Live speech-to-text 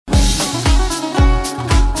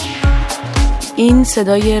این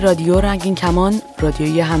صدای رادیو رنگین کمان،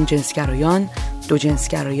 رادیوی همجنسگرایان،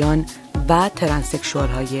 دوجنسگرایان و ترنسکشوال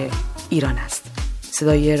های ایران است.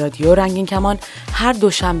 صدای رادیو رنگین کمان هر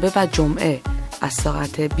دوشنبه و جمعه از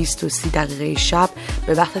ساعت 20:30 شب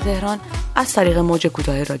به وقت تهران از طریق موج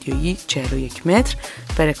کوتاه رادیویی 41 متر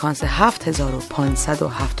فرکانس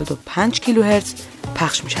 7575 کیلوهرتز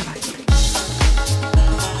پخش می شود.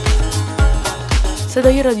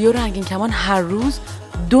 صدای رادیو رنگین کمان هر روز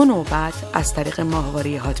 2 نوبت از طریق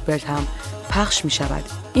ماهواره هاتبرد هم پخش می شود.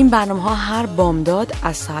 این برنامه ها هر بامداد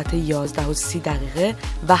از ساعت 11:30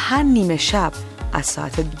 و هر نیمه شب از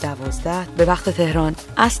ساعت 12 به وقت تهران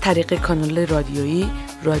از طریق کانال رادیویی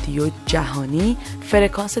رادیو جهانی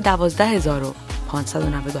فرکانس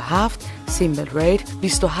 12597 سیمبل ریت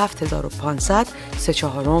 27500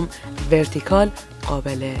 3/4 ورتیکال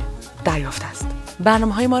قابل دریافت است.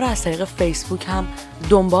 برنامه‌های ما را از طریق فیسبوک هم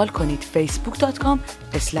دنبال کنید.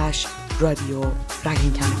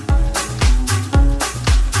 facebook.com/radio.ranginkaman.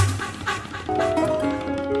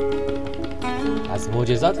 از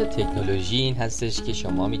معجزات تکنولوژی این هستش که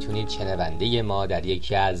شما میتونید شنونده ما در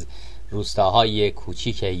یکی از روستاهای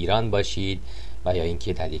کوچیک ایران باشید و یا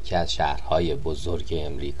اینکه در یکی از شهرهای بزرگ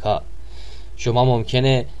امریکا. شما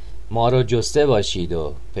ممکنه ما رو جسته باشید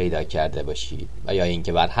و پیدا کرده باشید و یا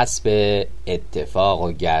اینکه بر حسب اتفاق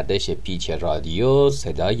و گردش پیچ رادیو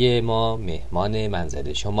صدای ما مهمان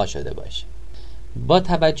منزل شما شده باشه. با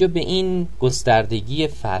توجه به این گستردگی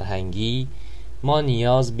فرهنگی ما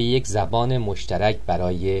نیاز به یک زبان مشترک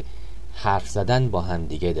برای حرف زدن با هم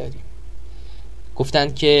دیگه داریم.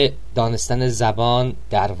 گفتند که دانستن زبان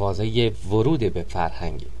دروازه ورود به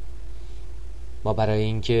فرهنگه. ما برای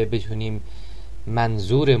اینکه بتونیم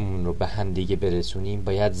منظورمون رو به هم دیگه برسونیم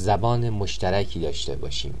باید زبان مشترکی داشته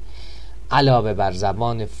باشیم. علاوه بر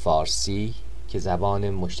زبان فارسی که زبان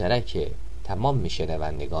مشترک تمام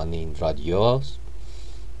شنوندگان این رادیوست،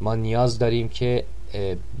 ما نیاز داریم که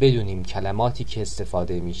بدونیم کلماتی که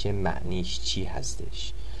استفاده میشه معنیش چی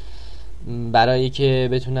هستش. برای که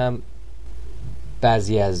بتونم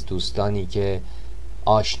بعضی از دوستانی که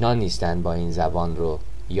آشنا نیستن با این زبان رو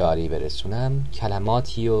یاری برسونم،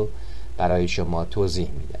 کلماتی رو برای شما توضیح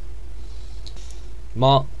میدم.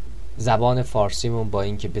 ما زبان فارسیمون با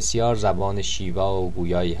اینکه بسیار زبان شیوا و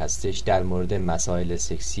گویایی هستش، در مورد مسائل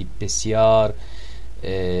سکسی بسیار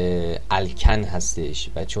الکن هستش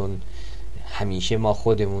و چون همیشه ما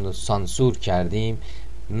خودمون رو سانسور کردیم،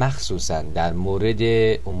 مخصوصا در مورد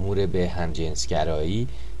امور به همجنسگرایی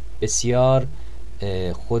بسیار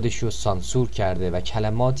خودش رو سانسور کرده و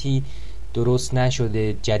کلماتی درست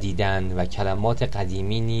نشده جدیدن و کلمات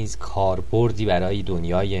قدیمی نیز کاربردی برای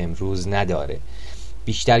دنیای امروز نداره.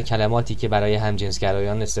 بیشتر کلماتی که برای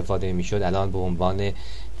همجنسگرایان استفاده میشد الان به عنوان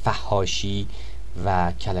فحاشی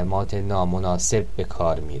و کلمات نامناسب به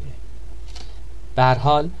کار میره. به هر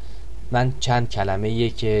حال من چند کلمه‌ای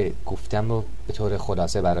که گفتم رو به طور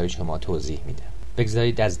خلاصه برای شما توضیح میدم.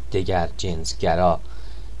 بگذارید از دیگر جنسگرا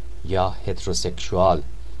یا هتروسکشوال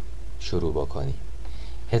شروع بکنیم.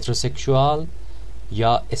 هتروسکشوال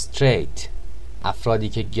یا استریت، افرادی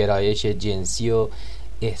که گرایش جنسی و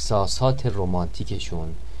احساسات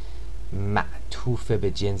رمانتیکشون معطوف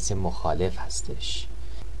به جنس مخالف هستش،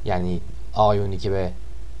 یعنی آقایونی که به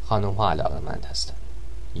خانم ها علاقه‌مند هستن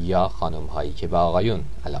یا خانم هایی که به آقایون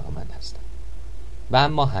علاقه‌مند هستن. و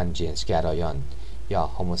اما همجنسگرایان یا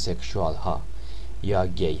هوموسکشوال ها یا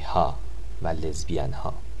گی ها و لزبیان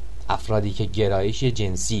ها، افرادی که گرایش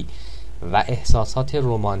جنسی و احساسات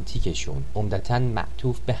رمانتیکشون عمدتاً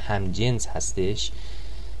معطوف به همجنس هستش،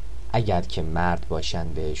 اگر که مرد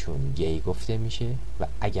باشن بهشون گی گفته میشه و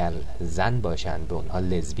اگر زن باشن به اونها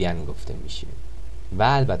لزبیان گفته میشه. و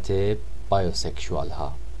البته بایوسکشوال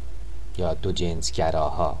ها یا دو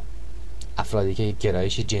جنسگراها، افرادی که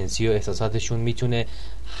گرایش جنسی و احساساتشون میتونه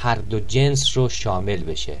هر دو جنس رو شامل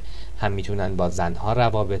بشه، هم میتونن با زنها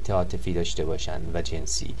روابط عاطفی داشته باشن و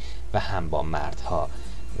جنسی و هم با مردها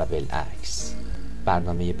و بالعکس.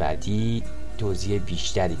 برنامه بعدی توضیح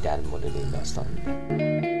بیشتری در مورد این داستان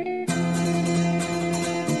میده.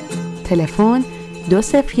 تلفن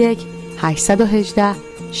 201 818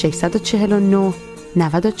 649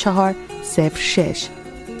 94 06.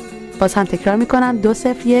 باز هم تکرار میکنم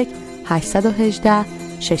 201 818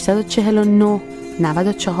 649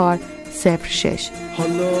 94 06.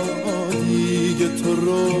 حالا دیگه تو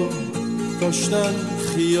رو داشتن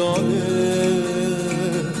خیاله،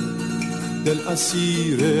 دل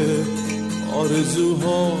اسیر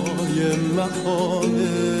آرزوهای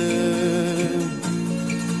محاله،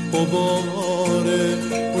 غبار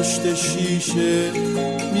پشت شیشه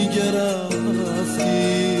میگرفتی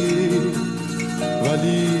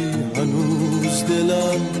ولی هنوز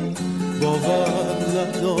دلم باور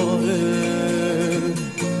نداره.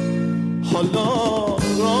 حالا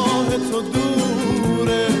راه تو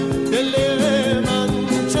دوره، دل من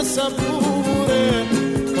چه صبوره،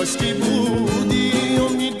 کاشکی بودی و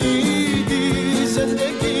میدیدی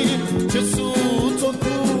زندگی چه سوت و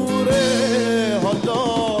کوره.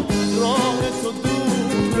 حالا راه تو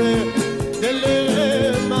دوره، دل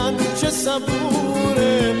من چه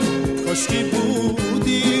صبوره، کاشکی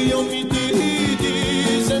بودی و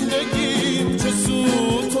میدیدی زندگی چه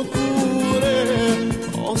سوت و کوره.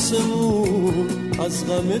 آسمون از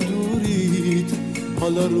غم دورید،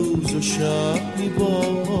 حالا روز و شب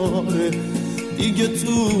میباره، دیگه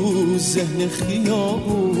تو ذهن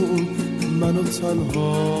خیابون منو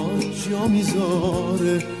تنها جا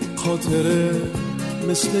میذاره. خاطره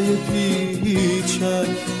مثل یه پیچک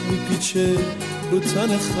میپیچه رو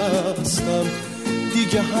تن خستم،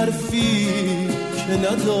 دیگه حرفی که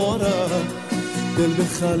ندارم، دل به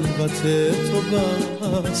خلوت تو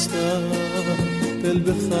بستم، دل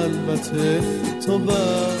به خلوت تو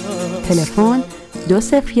بستم. تلفن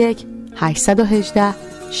 201 818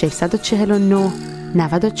 649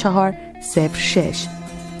 94 06.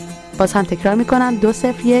 باز هم تکرار میکنم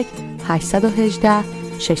 201 818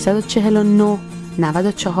 649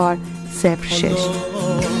 94 06.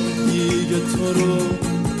 دیگه تو رو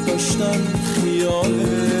داشتم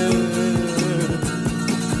خیاله،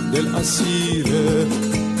 دل اسیر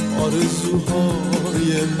آرزوهای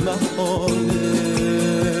محاله،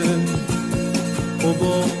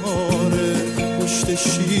 غبار پشت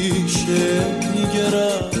شیشه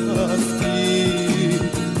میگرفتی،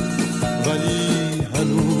 ولی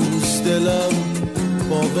هنوز دلم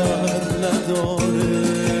باور نداره.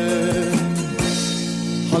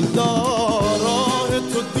 حالا راه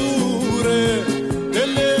تو دوره،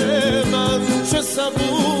 دل من چه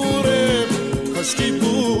صبوره، کاشکی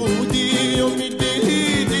بودی و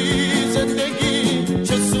میدیدی زندگی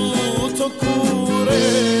چه سوت و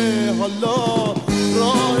کوره. حالا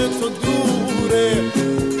راه تو دوره،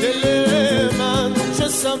 دل من چه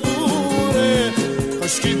صبوره،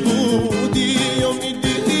 کاشکی بودی و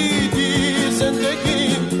میدیدی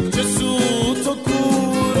زندگی چه سوت و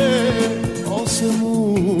کوره.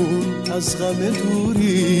 آسمون از غم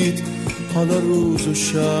دورید، حالا روز و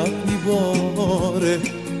شب میباره،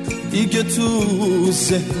 دیگه تو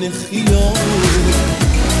ذهن خیابون.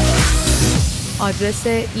 آدرس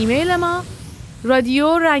ایمیل ما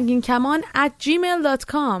radio.ranginkaman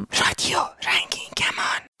 @gmail.com. رادیو رنگین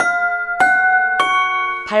کمان.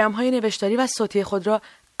 پیام‌های نوشتاری و صوتی خود را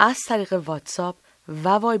از طریق واتساپ و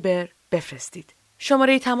وایبر بفرستید.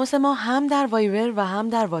 شماره تماس ما هم در وایبر و هم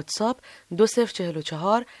در واتساپ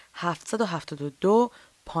 2044 772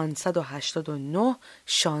 589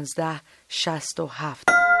 1667.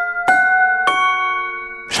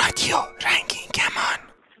 رادیو رنگین کمان.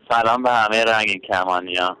 سلام به همه رنگین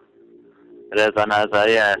کمانیا. رضا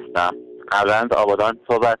نظری هستم. قبلا از آبادان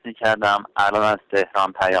صحبت می‌کردم، الان از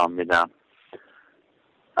تهران پیام میدم.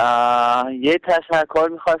 یه تشکر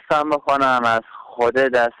می‌خواستم بکنم از خود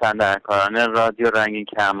دست‌اندرکاران رادیو رنگین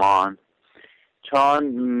کمان،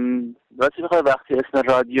 چون راستی بخوای وقتی اسم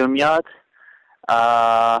رادیو میاد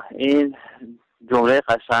این جمله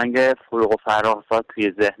قشنگ فروغ و فرخزاد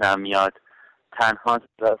توی ذهنم میاد، تنها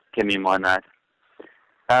که میماند.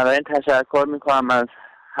 بنابراین تشکر میکنم از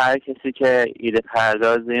هر کسی که ایده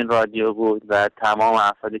پرداز این رادیو بود و تمام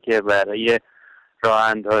افرادی که برای راه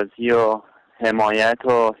اندازی و حمایت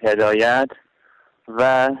و هدایت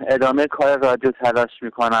و ادامه کار رادیو تلاش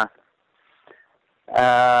میکنن.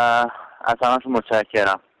 از همه‌شون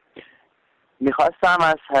متشکرم. میخواستم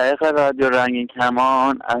از طریق رادیو رنگین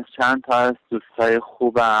کمان از چند تا از دوستای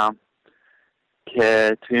خوبم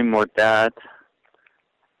که توی این مدت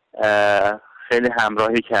خیلی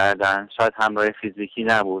همراهی کردن، شاید همراهی فیزیکی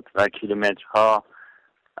نبود و کیلومترها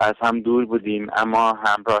از هم دور بودیم، اما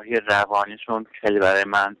همراهی روانیشون خیلی برای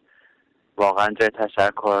من واقعا جای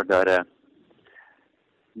تشکر داره.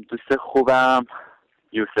 دوست خوبم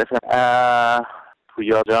یوسف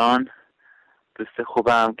پویا جان، دوست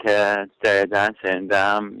خوبم که جدیدن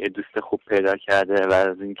شنیدم یه دوست خوب پیدا کرده و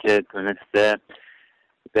از اینکه تونسته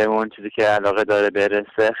به اون چیزی که علاقه داره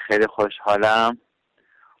برسه خیلی خوشحالم.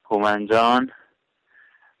 هومن جان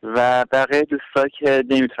و بقیه دوستا که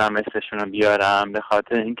نمیتونم اسمشون رو بیارم به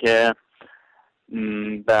خاطر اینکه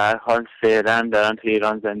به هر حال فعلا دارن تو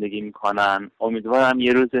ایران زندگی میکنن. امیدوارم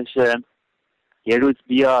یه روز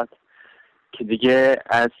بیاد که دیگه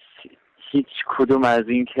از هیچ کدوم از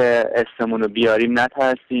این که اسممون رو بیاریم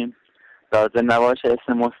نترسیم، لازم نباشه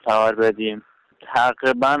اسم مستعار بدیم.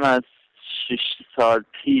 تقریبا از 6 سال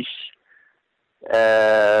پیش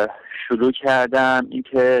شروع کردم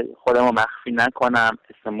اینکه خودم رو مخفی نکنم،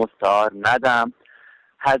 اسم مستعار ندم.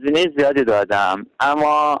 هزینه زیادی دادم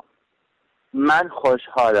اما من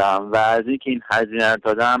خوشحالم و از اینکه این هزینه رو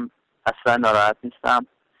دادم اصلا ناراحت نیستم.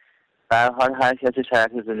 به هر حال هر کسی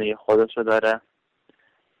شرایط زندگی خودش رو داره.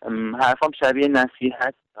 حرفم شبیه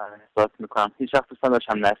نصیحت احساس میکنم. هیچ وقت دوست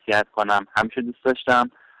نداشتم نصیحت کنم، همیشه دوست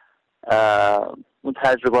داشتم اون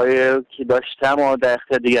تجربه‌ای که داشتم و در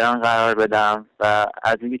اختیار دیگران قرار بدم و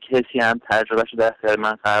از اینکه کسی هم تجربه‌شو در اختیار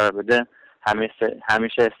من قرار بده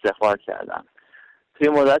همیشه استقبال کردم. توی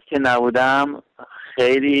مدت که نبودم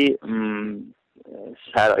خیلی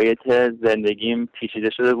شرایط زندگیم پیچیده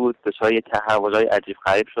شده بود، دچار یه تحولای عجیب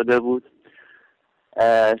غریب شده بود.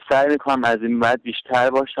 سعی میکنم از این بعد بیشتر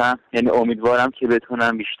باشم، یعنی امیدوارم که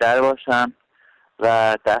بتونم بیشتر باشم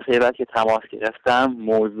و دفعه بعد که تماس گرفتم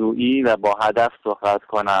موضوعی و با هدف صحبت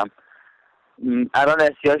کنم. الان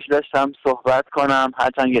احتیاج داشتم صحبت کنم،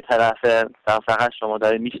 هرچند یه طرفه فقط شما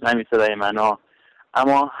دارید میشنوید صدای منو،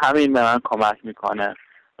 اما همین به من کمک میکنه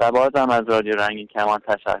و بازم از رادیو رنگین کمان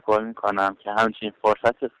تشکر میکنم که همچین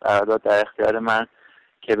فرصت قرار داد در اختیار من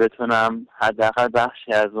که بتونم حداقل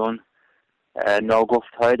بخشی از اون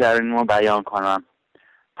ناگفتهای درونیمو بیان کنم.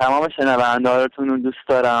 تمام شنوندگانتون رو دوست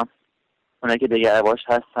دارم، اونایی که دیگر باش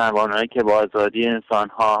هستن و اونایی که با آزادی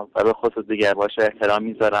انسان‌ها و به خصوص دیگر باش احترام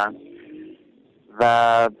میذارن.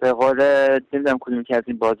 و به قول نمیدونم کدومی که از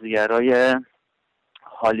این بازیگرای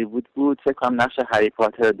هالیوود بود، فکر کنم نقش هری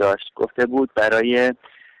پاتر داشت، گفته بود برای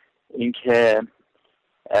اینکه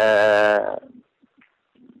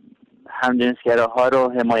همجنسگراها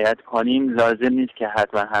رو حمایت کنیم لازم نیست که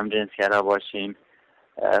حتما همجنسگرا باشیم،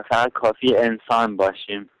 فقط کافی انسان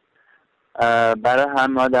باشیم. برای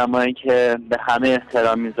همه آدمایی که به همه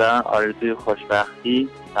احترام میذارن آرزوی خوشبختی،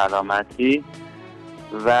 سلامتی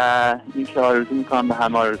و اینکه آرزو میکنم به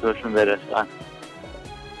همه آرزوشون برسن.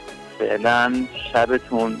 فعلا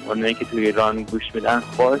شبتون اونایی که تو ایران گوش میدن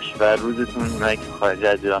خوش و روزتون اونایی که خارج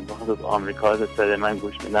از ایران به خصوص آمریکا به صدای من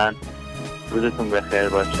گوش میدن روزتون بخیر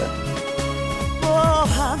باشه. با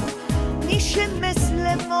هم میشه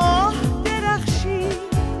مثل ماه درخشی،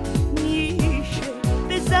 میشه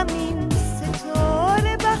به زمین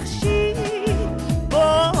ستاره بخشی،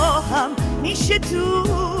 با هم میشه تو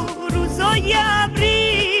روزای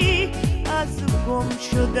ابری از گم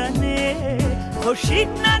شدن خورشید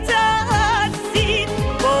نترسید،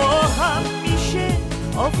 با هم میشه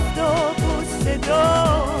آفتاب و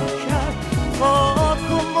صدا کرد،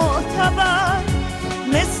 خاک و معتبر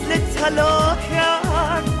مثل طلا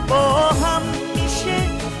کرد، با هم میشه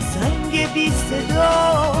سنگ بی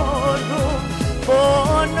صدا رو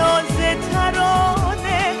با ناز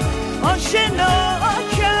ترانه آشنا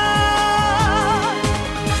کرد،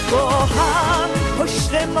 با هم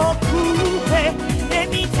پشت ما کوه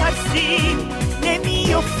نمی ترسیم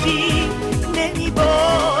نمی افتیم نمی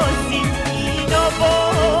بازیم، این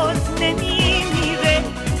آواز نمی میره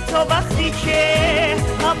تا وقتی که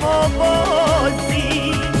هم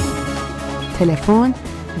آوازیم. تلفن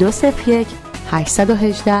 201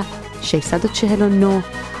 818 649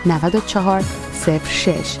 94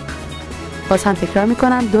 06. باز هم تکرار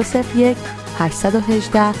میکنم 201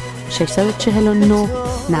 818 649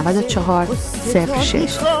 94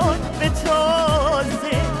 06.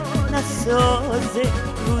 نسازه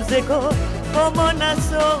روزگار با ما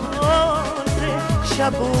نسازه،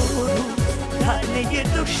 شب و روز تنه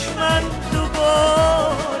دشمن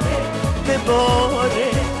دوباره بباره،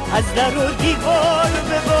 از در و دیوار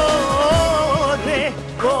بباره،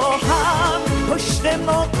 با هم پشت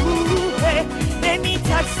ما کوه نمی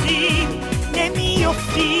ترسیم نمی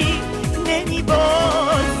افتیم نمی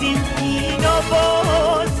بازیم، این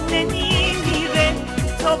آواز نمی میره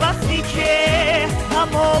تا وقتی که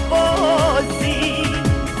هم آوازیم.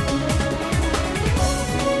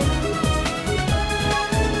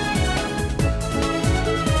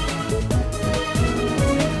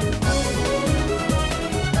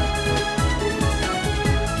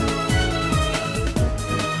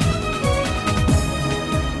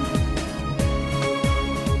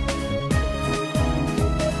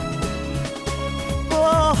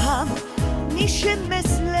 میشه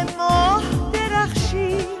مثل ماه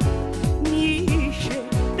درخشی، میشه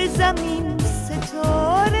به زمین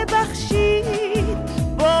ستاره بخشید،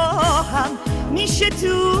 با هم میشه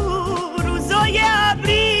تو روزای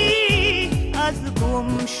ابری از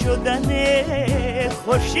گم شدن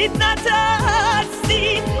خورشید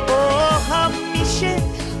نترسید، با هم میشه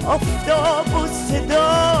آفتاب و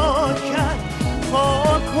صدا کرد،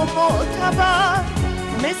 خاک و معتبر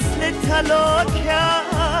مثل طلا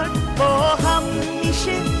کرد، با هم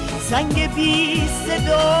میشه سنگ بی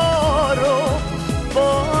صدا رو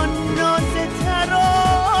با ناز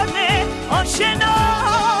ترانه آشنا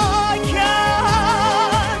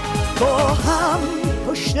کرد. با هم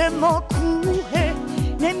پشت ما کوه،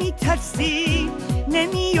 نمی ترسیم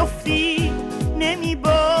نمی افتیم نمی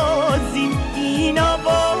بازیم، این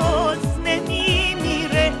آواز نمی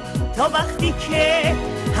میره تا وقتی که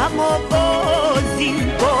هم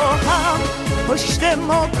آوازیم. با هم پشت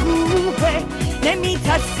ما کوه، نمی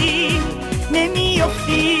ترسیم نمی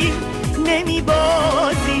افتیم نمی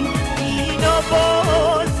بازیم، این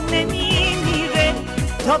آواز نمی میره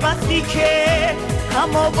تا وقتی که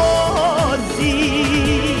هم آوازیم.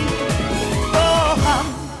 با هم.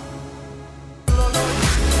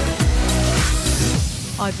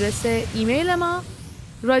 آدرس ایمیل ما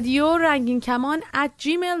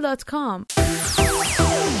radio.ranginkaman@gmail.com.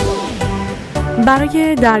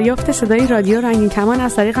 برای دریافت صدای رادیو رنگین کمان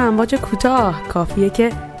از طریق امواج کوتاه کافیه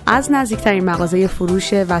که از نزدیکترین مغازه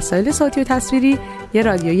فروش وسایل صوتی و تصویری یه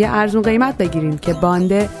رادیوی ارزون قیمت بگیریم که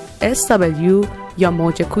باند SW یا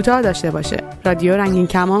موج کوتاه داشته باشه. رادیو رنگین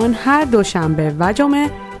کمان هر دوشنبه و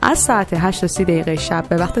جمعه از ساعت 8:30 شب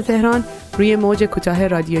به وقت تهران روی موج کوتاه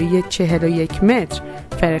رادیویی 41 متر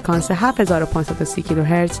فرکانس 7530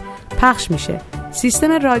 کیلوهرتز پخش میشه.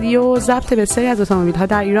 سیستم رادیو ضبط بسیاری از اتومبیل‌ها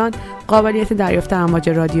در ایران قابلیت دریافت امواج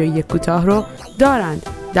رادیویی کوتاه رو دارند.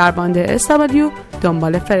 در باند SW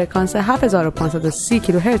دنبال فرکانس 7530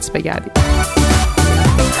 کیلوهرتز بگردید.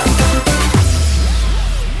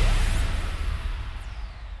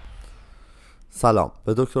 سلام،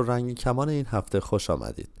 به دکتر رنگین کمان این هفته خوش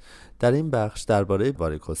آمدید. در این بخش درباره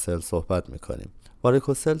واریکوسل صحبت می‌کنیم.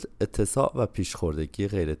 واریکوسل اتساع و پیشخوردگی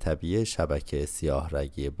غیر طبیعی شبکه سیاه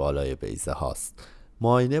رگی بالای بیضه هاست.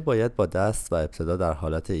 معاینه باید با دست و ابتدا در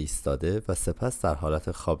حالت ایستاده و سپس در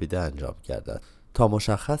حالت خوابیده انجام گردد تا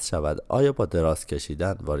مشخص شود آیا با دراز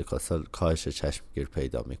کشیدن واریکوسل کاهش چشمگیر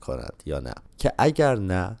پیدا می کند یا نه، که اگر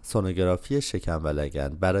نه سونوگرافی شکم و لگن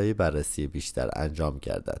برای بررسی بیشتر انجام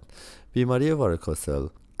گردد. بیماری واریکوسل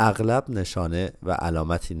اغلب نشانه و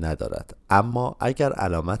علامتی ندارد، اما اگر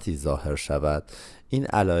علامتی ظاهر شود این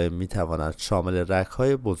علائم می تواند شامل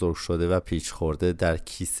رگ‌های بزرگ شده و پیچ خورده در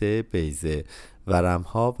کیسه بیضه،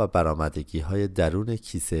 ورم‌ها و برآمدگی‌های درون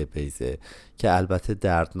کیسه بیضه که البته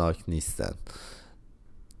دردناک نیستند.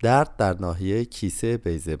 درد در ناحیه کیسه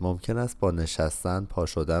بیضه ممکن است با نشستن، پا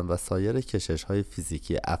شدن و سایر کشش‌های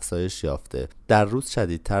فیزیکی افزایش یافته در روز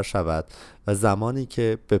شدیدتر شود و زمانی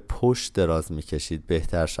که به پشت دراز می‌کشید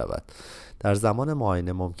بهتر شود. در زمان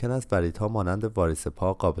معاینه ممکن است وریدها مانند واریس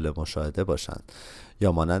پا قابل مشاهده باشند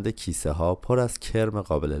یا مانند کیسه ها پر از کرم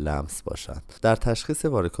قابل لمس باشند. در تشخیص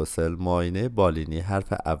واریکوسل معاینه بالینی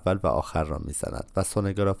حرف اول و آخر را میزند و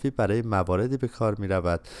سونوگرافی برای مواردی به کار می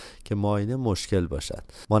رود که معاینه مشکل باشد،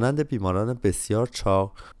 مانند بیماران بسیار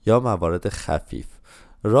چاق یا موارد خفیف.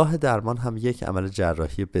 راه درمان هم یک عمل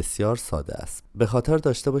جراحی بسیار ساده است. به خاطر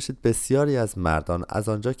داشته باشید بسیاری از مردان از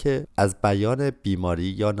آنجا که از بیان بیماری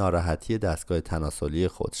یا ناراحتی دستگاه تناسلی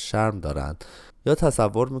خود شرم دارند یا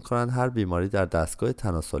تصور میکنند هر بیماری در دستگاه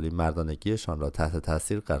تناسلی مردانگیشان را تحت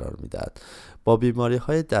تاثیر قرار میدهد. با بیماری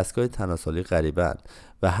های دستگاه تناسلی غریبند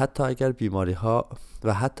و حتی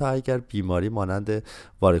اگر بیماری مانند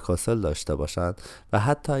واریکوسل داشته باشند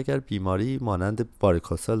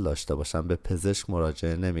به پزشک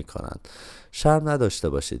مراجعه نمی کنند. شرم نداشته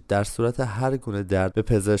باشید، در صورت هر گونه درد به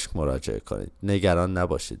پزشک مراجعه کنید. نگران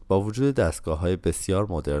نباشید، با وجود دستگاه‌های بسیار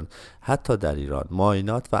مدرن حتی در ایران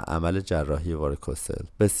معاینات و عمل جراحی واریکوسل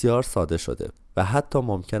بسیار ساده شده و حتی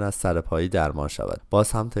ممکن است سرپایی درمان شود.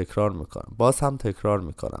 باز هم تکرار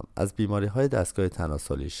میکنم از بیماری‌های دستگاه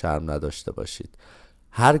تناسلی شرم نداشته باشید.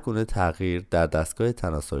 هر گونه تغییر در دستگاه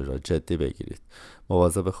تناسلی را جدی بگیرید.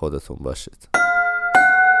 مواظب خودتون باشید.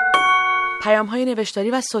 پیام‌های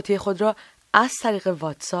نوشتاری و صوتی خود را از طریق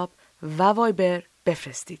واتساپ و وایبر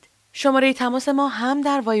بفرستید. شماره تماس ما هم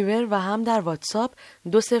در وایبر و هم در واتساپ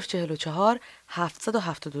 2044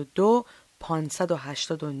 772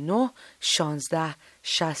 589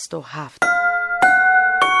 1667.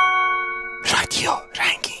 رادیو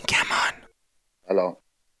رنگین کمان. سلام،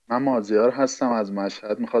 من مازیار هستم از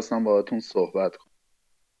مشهد. میخواستم باهاتون صحبت کنم.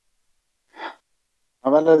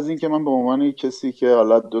 اول از این که من به عنوان کسی که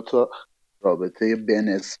حالا 2 رابطه به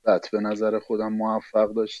نسبت به نظر خودم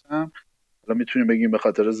موفق داشتم، حالا میتونیم بگیم به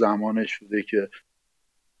خاطر زمانش بوده که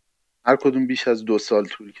هر کدوم بیش از 2 سال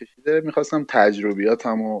طول کشیده، میخواستم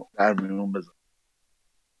تجربیاتمو در میون بذارم.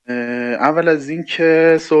 اول از این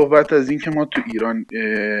که صحبت از این که ما تو ایران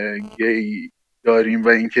گی داریم و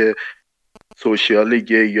اینکه سوشیال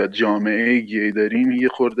گی یا جامعه گی داریم یه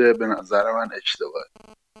خورده به نظر من اشتباهه.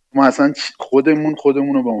 ما اصلا خودمون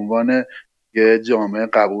رو به عنوان یه جامعه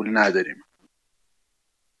قبول نداریم.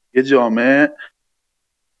 یه جامعه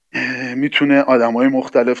میتونه آدمای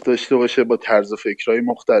مختلف داشته باشه با طرز فکرهای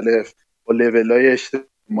مختلف، با لول‌های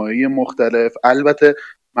اجتماعی مختلف. البته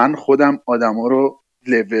من خودم آدما رو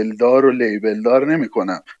لولدار و لیبلدار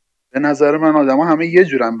نمی‌کنم. به نظر من آدما همه یه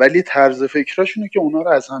جورن، ولی طرز فکراشونه که اونا رو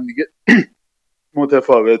از هم دیگه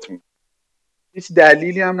متفاوت می‌کنه. هیچ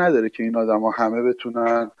دلیلی هم نداره که این آدما همه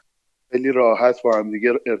بتونن خیلی راحت با هم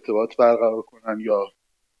دیگه ارتباط برقرار کنن یا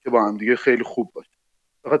که با هم دیگه خیلی خوب باشن.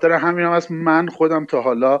 به خاطر همین هم از من خودم تا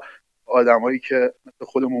حالا آدمایی که مثل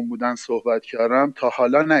خودمون بودن صحبت کردم، تا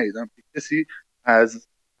حالا ندیدم که کسی از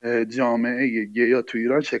جامعه گی یا تو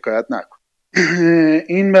ایران شکایت نکنه.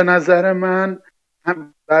 این به نظر من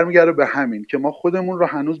هم برمیگرده به همین که ما خودمون رو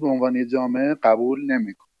هنوز به عنوان جامعه قبول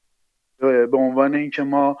نمی‌کنیم، به عنوان اینکه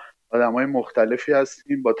ما آدمای مختلفی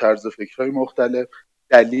هستیم با طرز فکرهای مختلف.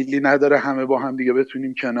 دلیلی نداره همه با هم دیگه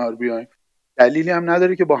بتونیم کنار بیایم، دلیلی هم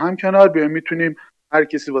نداره که با هم کنار بیایم. میتونیم هر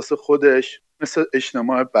کسی واسه خودش، مثل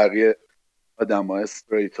اجتماع بقیه آدم‌ها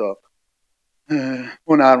استریتا،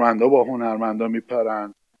 هنرمندا با هنرمندا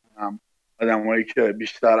میپرن، آدمایی که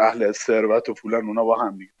بیشتر اهل ثروت و پولن اونا با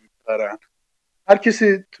هم دیگه میپرن. هر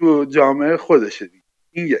کسی تو جامعه خودشه دیگه.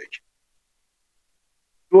 این یک.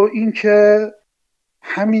 دو اینکه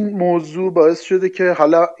همین موضوع باعث شده که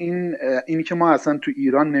حالا اینی که ما اصلا تو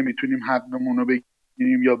ایران نمیتونیم حقمون رو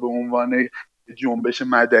بگیریم یا به عنوان جنبش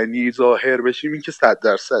مدنی ظاهر بشیم، این که 100%.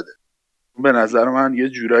 به نظر من یه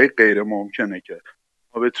جورایی غیر ممکنه که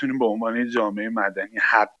ما بتونیم به عنوان جامعه مدنی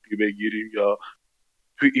حقی بگیریم یا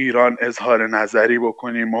تو ایران اظهار نظری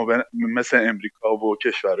بکنیم مثل امریکا و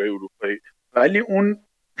کشورهای اروپایی. ولی اون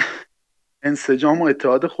انسجام و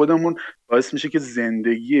اتحاد خودمون باعث میشه که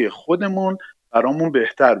زندگی خودمون برامون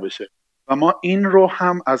بهتر بشه و ما این رو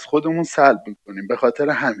هم از خودمون سلب میکنیم. به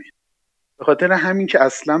خاطر همین که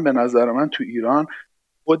اصلا به نظر من تو ایران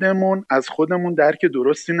خودمون از خودمون درک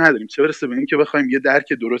درستی نداریم، چه برسه به این که بخوایم یه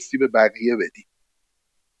درک درستی به بقیه بدیم.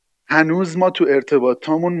 هنوز ما تو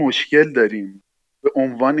ارتباطامون مشکل داریم، به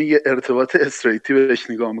عنوان یه ارتباط استریتی بهش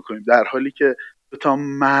نگاه میکنیم، در حالی که دو تا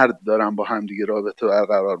مرد دارن با هم دیگه رابطه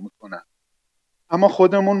برقرار میکنن. اما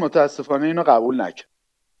خودمون متاسفانه اینو قبول نکردیم.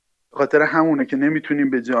 به خاطر همونه که نمیتونیم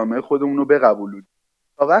به جامعه خودمون رو بقبولونیم.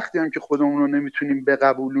 تا وقتی هم که خودمون رو نمیتونیم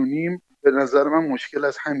بقبولونیم، به نظر من مشکل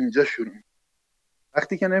از همینجا شروع میشه.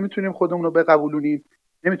 وقتی که نمیتونیم خودمون رو بقبولونیم،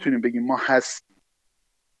 نمیتونیم بگیم ما هستیم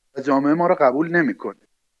و جامعه ما رو قبول نمیکنه.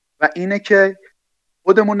 و اینه که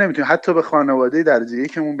خودمون نمیتونیم حتی به خانواده درجه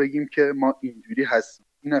یکمون بگیم که ما اینجوری هستیم.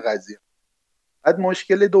 این قضیه. بعد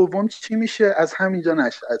مشکل دوم چی میشه؟ از همینجا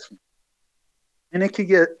نشأت میشه. اینه که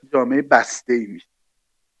یه جامعه بسته‌ای میشه.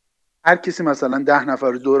 هر کسی مثلا 10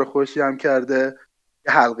 نفر دور خودش جمع کرده،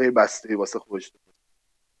 یه حلقه بسته‌ای واسه خودش داره.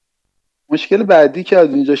 مشکل بعدی که از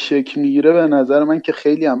اینجا شکل میگیره به نظر من که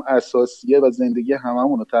خیلی هم اساسیه و زندگی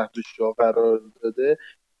هممون رو تحت شعاع قرار داده،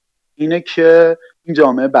 اینه که این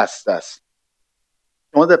جامعه بسته است.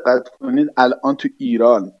 شما دقت کنید الان تو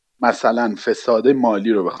ایران مثلا فساد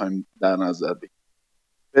مالی رو بخوایم در نظر بگیریم.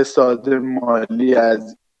 فساد مالی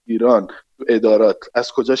از ایران تو ادارات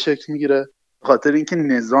از کجا شکل میگیره؟ به خاطر اینکه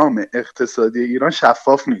نظام اقتصادی ایران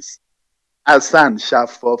شفاف نیست. اصلا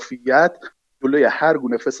شفافیت جلوی هر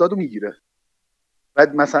گونه فساد رو میگیره.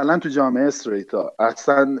 بعد مثلا تو جامعه استریتا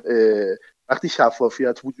اصلا وقتی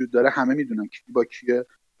شفافیت وجود داره، همه میدونن کی با کیه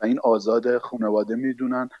و این آزاد، خانواده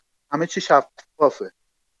میدونن، همه چی شفافه.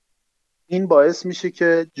 این باعث میشه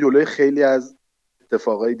که جلوی خیلی از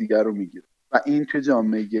اتفاقای دیگر رو میگیره و این تو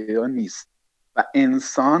جامعه گیا نیست و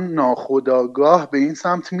انسان ناخودآگاه به این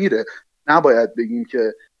سمت میره. نباید بگیم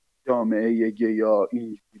که جامعه گیا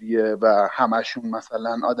اینجوریه و همشون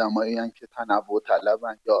مثلا آدمایی هستن که تنوع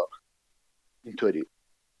طلبن یا اینطوری.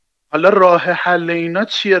 حالا راه حل اینا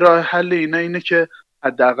چیه؟ راه حل اینا اینه که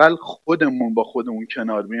حداقل خودمون با خودمون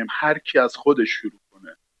کنار بیایم، هر کی از خودش شروع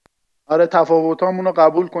کنه. آره تفاوتامون رو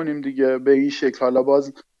قبول کنیم دیگه به این شکل. حالا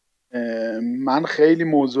باز من خیلی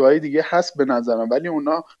موضوعای دیگه هست به نظرم، ولی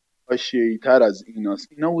اونا حاشیه‌ای تر از ایناست.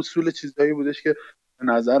 اینا اصول چیزایی بودش که به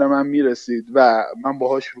نظر من میرسید و من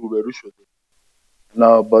باهاش روبرو شدم.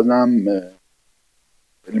 حالا بازم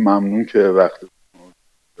خیلی ممنون که وقت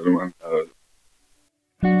من قرار داد.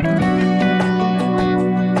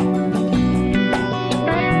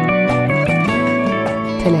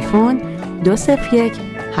 تلفن 201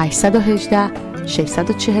 818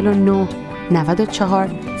 649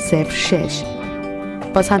 9406.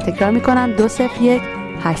 باز هم تکرار میکنم 201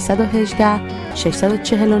 818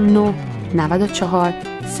 649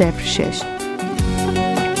 9406.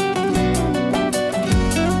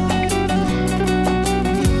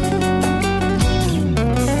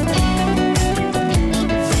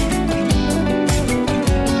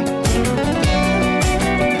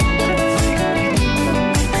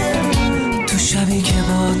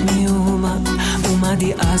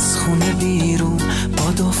 از خونه بیرون،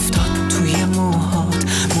 باد افتاد توی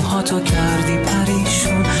موهاتو کردی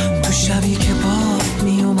پریشون. تو شبی که باد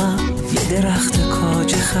میومد یه درخت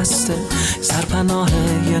کاج خسته، سرپناه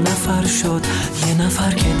یه نفر شد، یه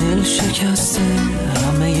نفر که دل شکسته.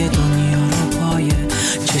 همه دنیا رو پای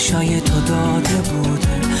چشای تو داده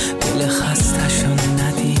بوده، دل خستشون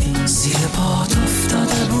ندیدی زیر پات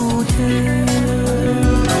افتاده بوده.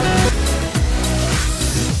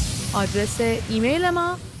 آدرس ایمیل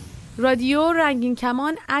ما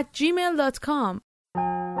radio.ranginkaman@gmail.com.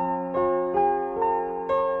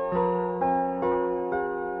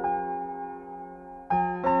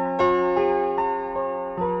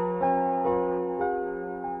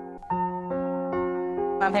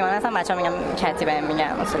 من پیمان هستم، بچه‌ها میگم کتی بهم میگن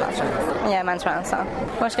اصولا میگم من ترنسم.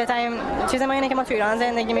 مشکل ترین چیز ما اینه که ما تو ایران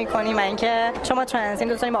زندگی میکنیم و اینکه شما ترنسیم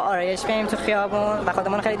دوست داریم با آرایش بریم تو خیابون و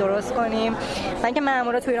خودمون خیلی درست کنیم و اینکه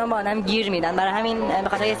مامورا تو ایران با آدم گیر میدن. برای همین به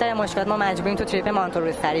خاطر یه سری مشکلات ما مجبوریم تو تریپ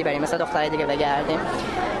مانتوروسری بریم مثلا دخترای دیگه بگردیم.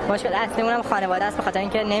 مشکل اصلیمون هم خانواده است، به خاطر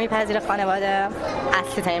اینکه نمیپذیره خانواده.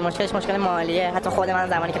 اصلی ترین مشکلش مشکل مالیه. حتی خود من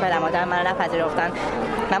زمانی که پدر مادرم من نپذیرفتن،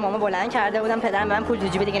 من مامان بلند کرده بودم، پدرم به من پول تو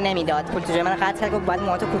جیب دیگه نمیداد. پول تو جیب من قطع کرد، گفت باید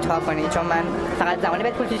موهاتو کوتاه کنی، چون من فقط زمانی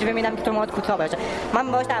بهت پول تو جیب میدم که تو موهات کوتاه باشه.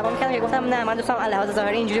 من باهاش دعوا می‌کردم که گفتم نه، من دوستم لحاظ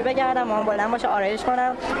ظاهری اینجوری بگردم، موهام بلند باشه، آرایش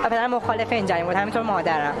کنم و پدرم مخالف این جریان بود، همینطور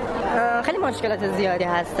مادرم. خیلی مشکلات زیادی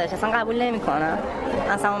هستش، اصلا قبول نمی‌کنه.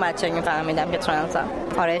 اصلا اون بچگی فهمیدم که ترنسم.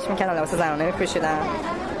 آرایش می‌کردم، لباس زنانه می‌پوشیدم،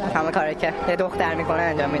 همه کاری که یه دختر میکنه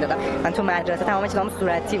انجام میدادم. من تو مدرسه تمام چیزام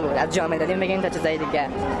صورتی بود، از جامعه دادیم بگیم تا چیزای دیگه.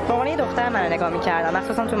 به عنوان یه دختر من نگاه میکردم،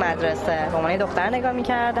 مخصوصا تو مدرسه به عنوان یه دختر نگاه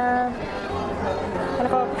میکردم. ولی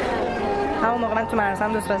خب همون موقع من تو مدرسه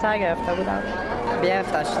هم دوست پسر گرفته بودم،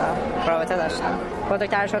 بیف داشتم، رابطه داشتم.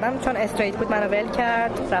 بزرگتر شدم چون استریت بود منو ول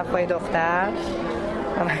کرد، رفت با یه دختر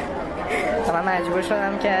و من مجبور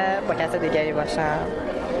شدم که با کس دیگری باشم.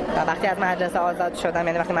 و وقتی از مدرسه آزاد شدم،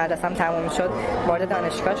 یعنی وقتی مدرسه‌ام تموم شد، وارد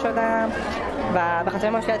دانشگاه شدم و به خاطر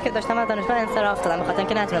مشکلاتی که داشتم از دانشگاه انصراف دادم، به خاطر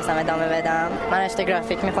اینکه نتونستم ادامه بدم. من رشته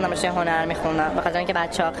گرافیک می‌خوندم، رشته هنر می‌خوندم، به خاطر اینکه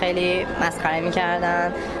بچه‌ها خیلی مسخره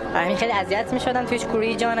می‌کردن و همین خیلی اذیت می‌شدم، توش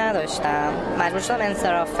کوری جا نداشتم. مجبور شدم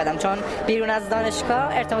انصراف بدم چون بیرون از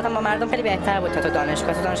دانشگاه ارتباطم با مردم خیلی بهتر بود تا تو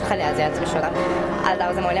دانشگاه. تو دانشگاه خیلی اذیت می‌شدم. از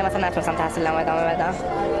لحاظ مالی مثلا نتونستم تحصیلمو ادامه بدم.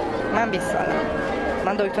 من 20 سالم.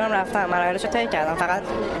 من دکترم رفتم، مراحلشو طی کردم، فقط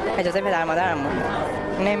اجازه پدر مادرم بود.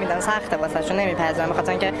 نمیدن، سخته واسهشون، نمیپذیرن، به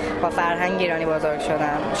خاطر اینکه با فرهنگ ایرانی بزرگ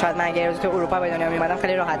شدم. شاید من اگه تو اروپا به دنیا میومدم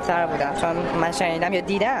خیلی راحت‌تر بودم، چون من شنیدم یا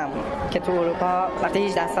دیدم که تو اروپا وقتی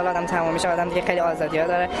 18 سال آدم تموم میشه آدم دیگه خیلی آزادی‌ها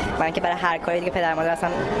داره و اینکه برای هر کاری دیگه پدر مادر اصلا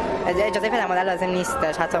اجازه پدر مادر لازم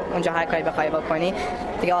نیستش. حتی اونجا هر کاری بخوای بکنی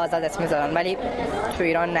دیگه آزادت میذارن، ولی تو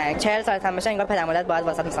ایران نه. 40 سالت هم بشه انگار پدر مادر باید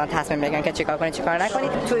واسط مثلا تصمیم بگیرن که چیکار کنی چیکار نکنی.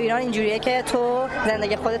 تو ایران اینجوریه که تو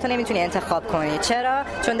زندگی خودت رو نمیتونی انتخاب کنی. چرا؟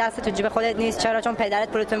 چون دست تو جیب خودت نیست. چرا؟ چون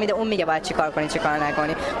پدرت پولتو میده، اون میگه باید چیکار کنی چیکار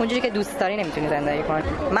نکنی. اونجوری که دوست داری نمیتونی زندگی کنی.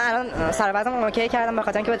 من الان سربازم اوکی کردم به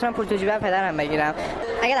خاطر اینکه بتونم پول تو جیب پدرم بگیرم.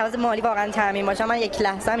 اگه لحاظ مالی واقعا تامین باشه من یک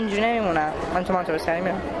لحظه هم اینجوری نمیمونم. من تو مانتوروسری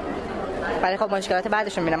میرم. ولی خب مشکلات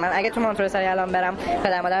بعدشون میرم. من اگه تو مانتوروسری الان برم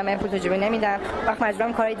پدر مادرم من پول تو جیبی نمیدن، وقت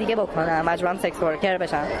مجبورم کارهای دیگه بکنم، مجبورم سکس ورکر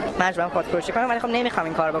بشم، مجبورم خودفروشی کنم. ولی خب نمیخوام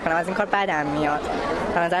این کارو بکنم، از این کار بدم میاد.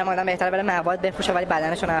 به نظر من بهتره بره مواد بفروشه ولی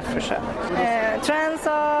بدنشو نفروشه.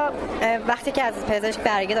 ترنسا وقتی که از پزشک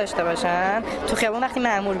برگه داشته باشن تو خیابون وقتی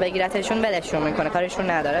مأمور بگیرتشون ولشون میکنه، کارشون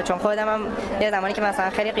نداره. چون خودم هم یه زمانی که مثلا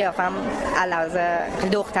خیلی قیافم علاوه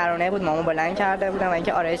دخترانه بود، مامو بلند کرده بودم و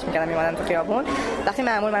اینکه آرایش میکردم میومدم تو خیابون، وقتی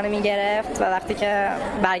مأمور منو میگرفت و وقتی که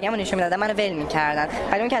برگه‌مو نشون میدادن منو ول میکردن.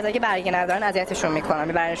 ولی اون کسایی که برگه ندارن اذیتشون میکنن،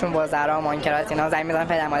 میبرنشون وزرا، منکرات، اینا زنگ میزنن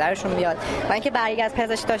پدر مادرشون بیاد. و اینکه برگه از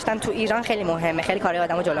پزشک داشتن تو ایران خیلی مهمه، خیلی کاری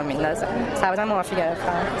آدمو جلو میندازه. سبزم معافی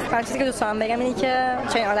گرفتم. من چیزی که دوست دارم بگم اینه که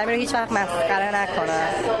چنین آدمی رو هیچ وقت مسخره نکنن،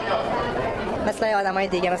 مثل آدمای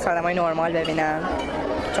دیگه، مثل آدمای نرمال ببینن.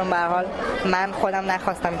 چون به هر حال من خودم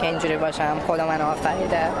نخواستم که اینجوری باشم، خدا منو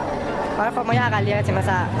آفریده. آره خب ما یه اقلیتی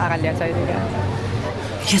مثل اقلیت‌های دیگه.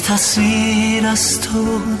 یه تصویر از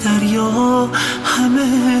تو دریا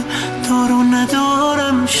همه دار و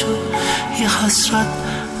ندارم شد، یه حسرت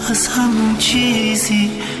از همون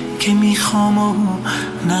چیزی که میخوام و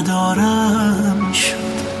ندارم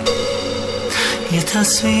شد. یه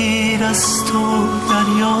تصویر از تو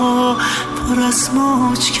دریا پر از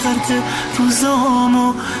موج کرده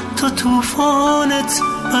روزامو، تو طوفانت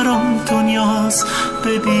برام دنیاست،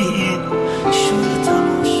 ببین شده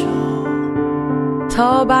تماشا.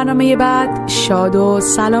 تا برنامه بعد شاد و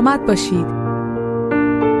سلامت باشید.